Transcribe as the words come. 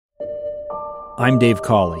I'm Dave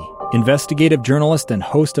Cawley, investigative journalist and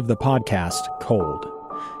host of the podcast Cold.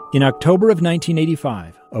 In October of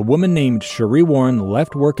 1985, a woman named Sheree Warren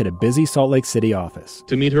left work at a busy Salt Lake City office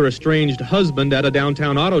to meet her estranged husband at a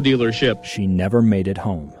downtown auto dealership. She never made it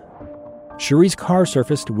home. Sheree's car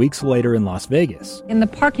surfaced weeks later in Las Vegas. In the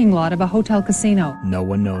parking lot of a hotel casino. No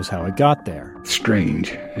one knows how it got there. Strange.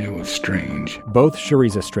 It was strange. Both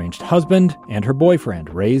Sheree's estranged husband and her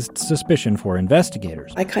boyfriend raised suspicion for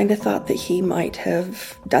investigators. I kind of thought that he might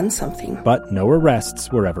have done something. But no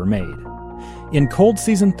arrests were ever made. In Cold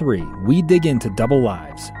Season 3, we dig into double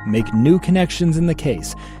lives, make new connections in the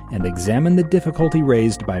case, and examine the difficulty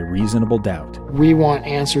raised by reasonable doubt. We want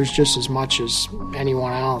answers just as much as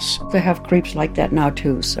anyone else. They have creeps like that now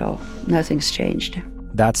too, so nothing's changed.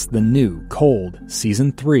 That's the new Cold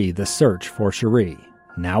Season 3, The Search for Sheree,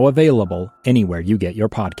 now available anywhere you get your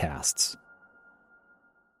podcasts.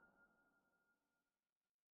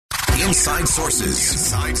 Inside Sources.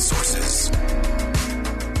 Inside Sources.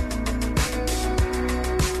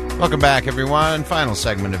 Welcome back, everyone. Final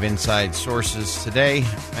segment of Inside Sources today.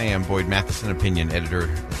 I am Boyd Matheson, opinion editor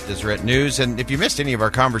of Deseret News. And if you missed any of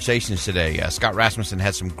our conversations today, Scott Rasmussen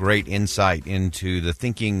had some great insight into the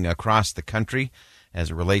thinking across the country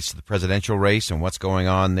as it relates to the presidential race and what's going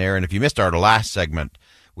on there. And if you missed our last segment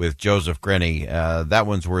with Joseph Grenny, that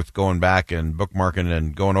one's worth going back and bookmarking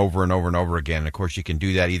and going over and over and over again. Of course, you can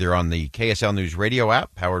do that either on the KSL News Radio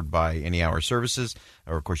app, powered by Any Hour Services,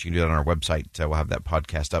 or, of course, you can do that on our website. We'll have that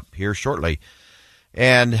podcast up here shortly.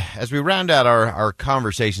 And as we round out our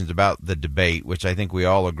conversations about the debate, which I think we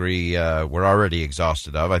all agree we're already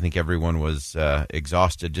exhausted of. I think everyone was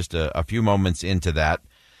exhausted just a few moments into that.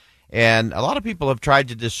 And a lot of people have tried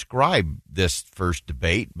to describe this first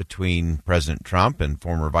debate between President Trump and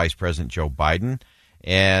former Vice President Joe Biden.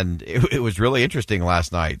 And it was really interesting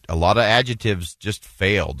last night. A lot of adjectives just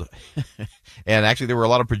failed. And actually, there were a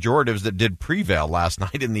lot of pejoratives that did prevail last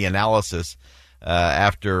night in the analysis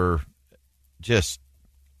after just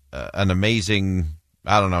an amazing,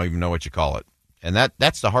 I don't even know what you call it. And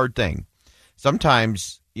that's the hard thing.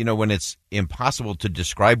 Sometimes, when it's impossible to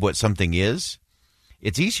describe what something is,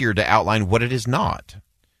 it's easier to outline what it is not.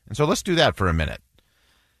 And so let's do that for a minute.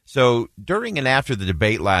 So during and after the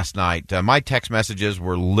debate last night, my text messages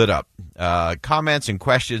were lit up. Comments and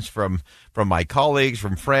questions from my colleagues,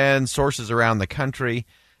 from friends, sources around the country,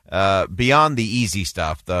 beyond the easy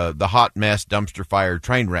stuff, the hot mess, dumpster fire,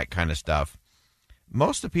 train wreck kind of stuff.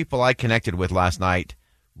 Most of the people I connected with last night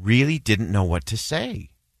really didn't know what to say.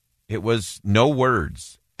 It was no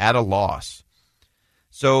words, at a loss.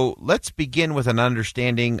 So let's begin with an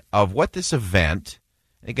understanding of what this event,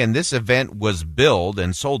 again, this event was billed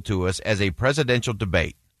and sold to us as a presidential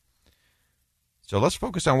debate. So let's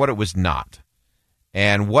focus on what it was not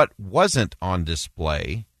and what wasn't on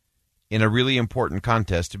display in a really important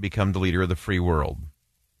contest to become the leader of the free world.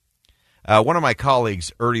 One of my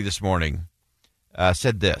colleagues early this morning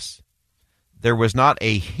said this: there was not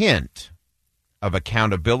a hint of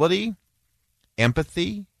accountability,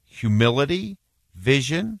 empathy, humility,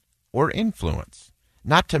 vision, or influence,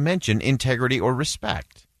 not to mention integrity or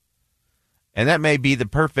respect. And that may be the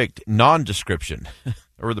perfect non-description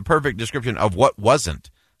or the perfect description of what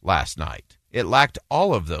wasn't last night. It lacked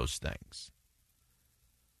all of those things.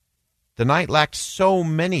 The night lacked so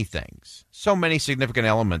many things, so many significant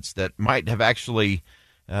elements that might have actually,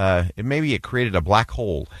 it created a black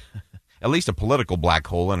hole, at least a political black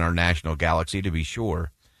hole in our national galaxy, to be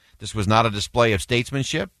sure. This was not a display of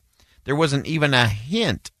statesmanship. There wasn't even a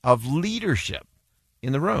hint of leadership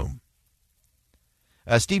in the room.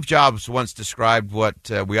 Steve Jobs once described what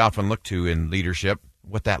we often look to in leadership,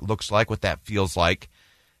 what that looks like, what that feels like.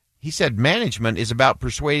 He said management is about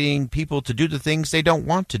persuading people to do the things they don't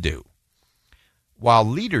want to do, while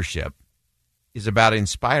leadership is about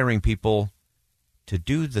inspiring people to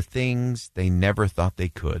do the things they never thought they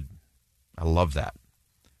could. I love that.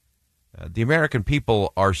 The American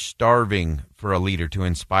people are starving for a leader to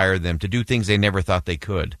inspire them to do things they never thought they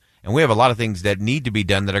could. And we have a lot of things that need to be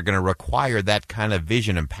done that are going to require that kind of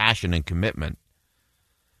vision and passion and commitment.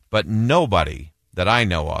 But nobody that I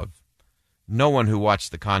know of, no one who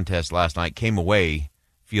watched the contest last night came away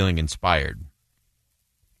feeling inspired.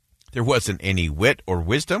 There wasn't any wit or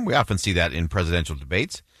wisdom. We often see that in presidential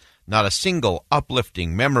debates. Not a single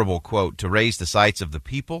uplifting, memorable quote to raise the sights of the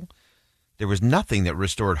people. There was nothing that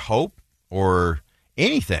restored hope or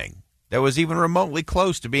anything that was even remotely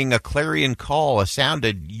close to being a clarion call, a sound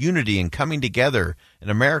of unity and coming together and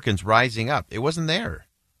Americans rising up. It wasn't there.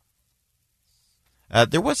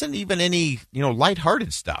 There wasn't even any,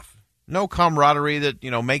 lighthearted stuff. No camaraderie that,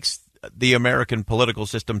 makes the American political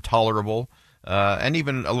system tolerable and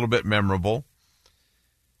even a little bit memorable.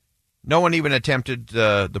 No one even attempted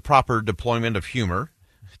the proper deployment of humor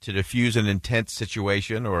to diffuse an intense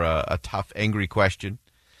situation or a tough, angry question.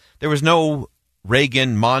 There was no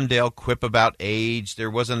Reagan-Mondale quip about age. There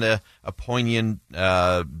wasn't a poignant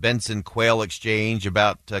Benson-Quayle exchange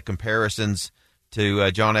about comparisons to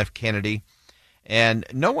John F. Kennedy. And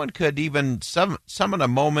no one could even summon a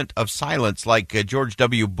moment of silence like George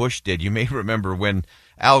W. Bush did. You may remember when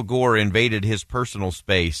Al Gore invaded his personal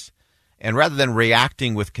space. And rather than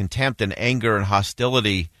reacting with contempt and anger and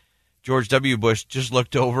hostility, George W. Bush just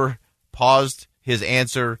looked over, paused his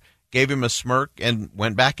answer, gave him a smirk, and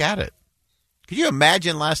went back at it. Could you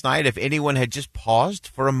imagine last night if anyone had just paused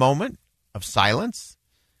for a moment of silence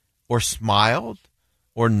or smiled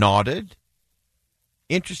or nodded?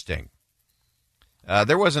 Interesting.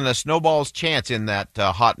 There wasn't a snowball's chance in that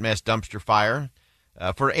hot mess dumpster fire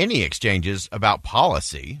for any exchanges about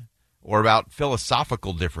policy or about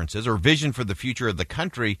philosophical differences or vision for the future of the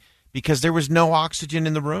country because there was no oxygen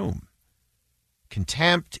in the room.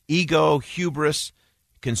 Contempt, ego, hubris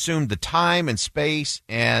consumed the time and space,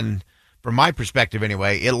 and from my perspective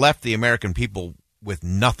anyway, it left the American people with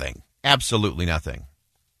nothing, absolutely nothing.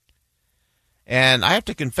 And I have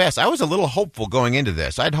to confess, I was a little hopeful going into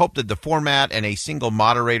this. I'd hoped that the format and a single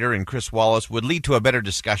moderator in Chris Wallace would lead to a better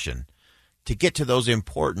discussion to get to those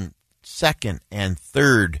important second and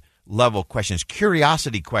third level questions,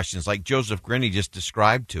 curiosity questions like Joseph Grinny just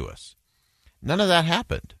described to us. None of that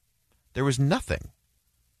happened. There was nothing.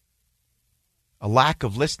 A lack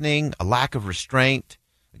of listening, a lack of restraint.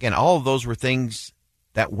 Again, all of those were things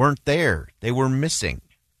that weren't there. They were missing.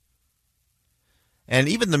 And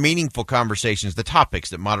even the meaningful conversations, the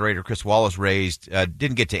topics that moderator Chris Wallace raised,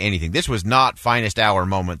 didn't get to anything. This was not finest hour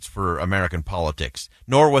moments for American politics,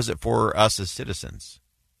 nor was it for us as citizens.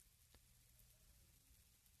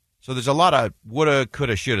 So there's a lot of woulda,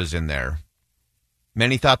 coulda, shouldas in there.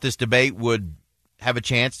 Many thought this debate would have a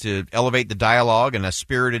chance to elevate the dialogue and a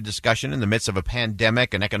spirited discussion in the midst of a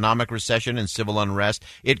pandemic, an economic recession, and civil unrest.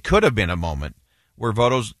 It could have been a moment where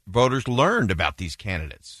voters learned about these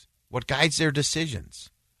candidates, what guides their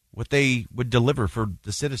decisions, what they would deliver for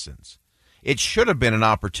the citizens. It should have been an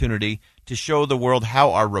opportunity to show the world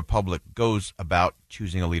how our republic goes about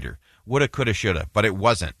choosing a leader. Woulda, coulda, shoulda, but it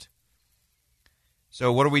wasn't.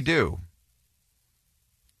 So what do?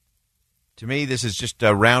 To me, this is just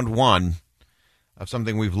round one of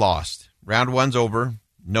something we've lost. Round one's over.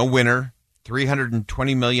 No winner.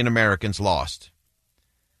 320 million Americans lost.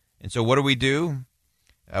 And so what do?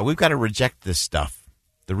 We've got to reject this stuff.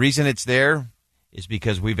 The reason it's there is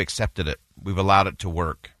because we've accepted it. We've allowed it to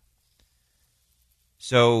work.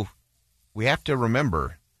 So we have to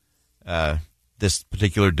remember this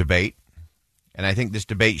particular debate. And I think this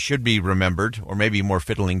debate should be remembered, or maybe more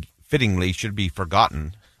fittingly should be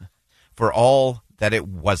forgotten, for all that it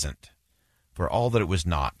wasn't, for all that it was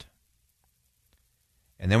not.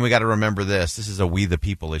 And then we got to remember this. This is a we the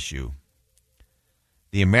people issue.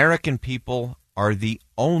 The American people are the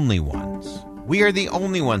only ones. We are the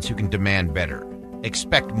only ones who can demand better,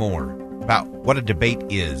 expect more about what a debate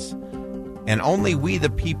is. And only we the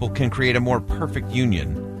people can create a more perfect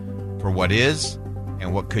union for what is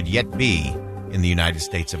and what could yet be in the United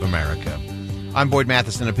States of America. I'm Boyd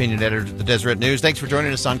Matheson, opinion editor at the Deseret News. Thanks for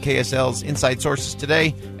joining us on KSL's Inside Sources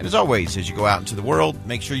today. And as always, as you go out into the world,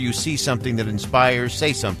 make sure you see something that inspires,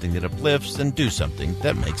 say something that uplifts, and do something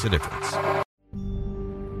that makes a difference.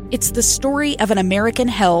 It's the story of an American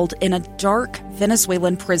held in a dark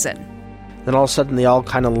Venezuelan prison. Then all of a sudden, they all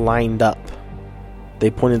kind of lined up. They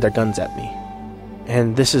pointed their guns at me.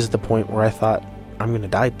 And this is the point where I thought, I'm going to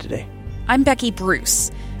die today. I'm Becky Bruce.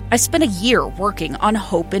 I spent a year working on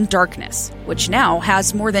Hope in Darkness, which now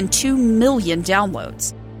has more than 2 million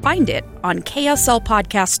downloads. Find it on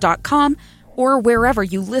kslpodcast.com or wherever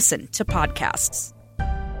you listen to podcasts.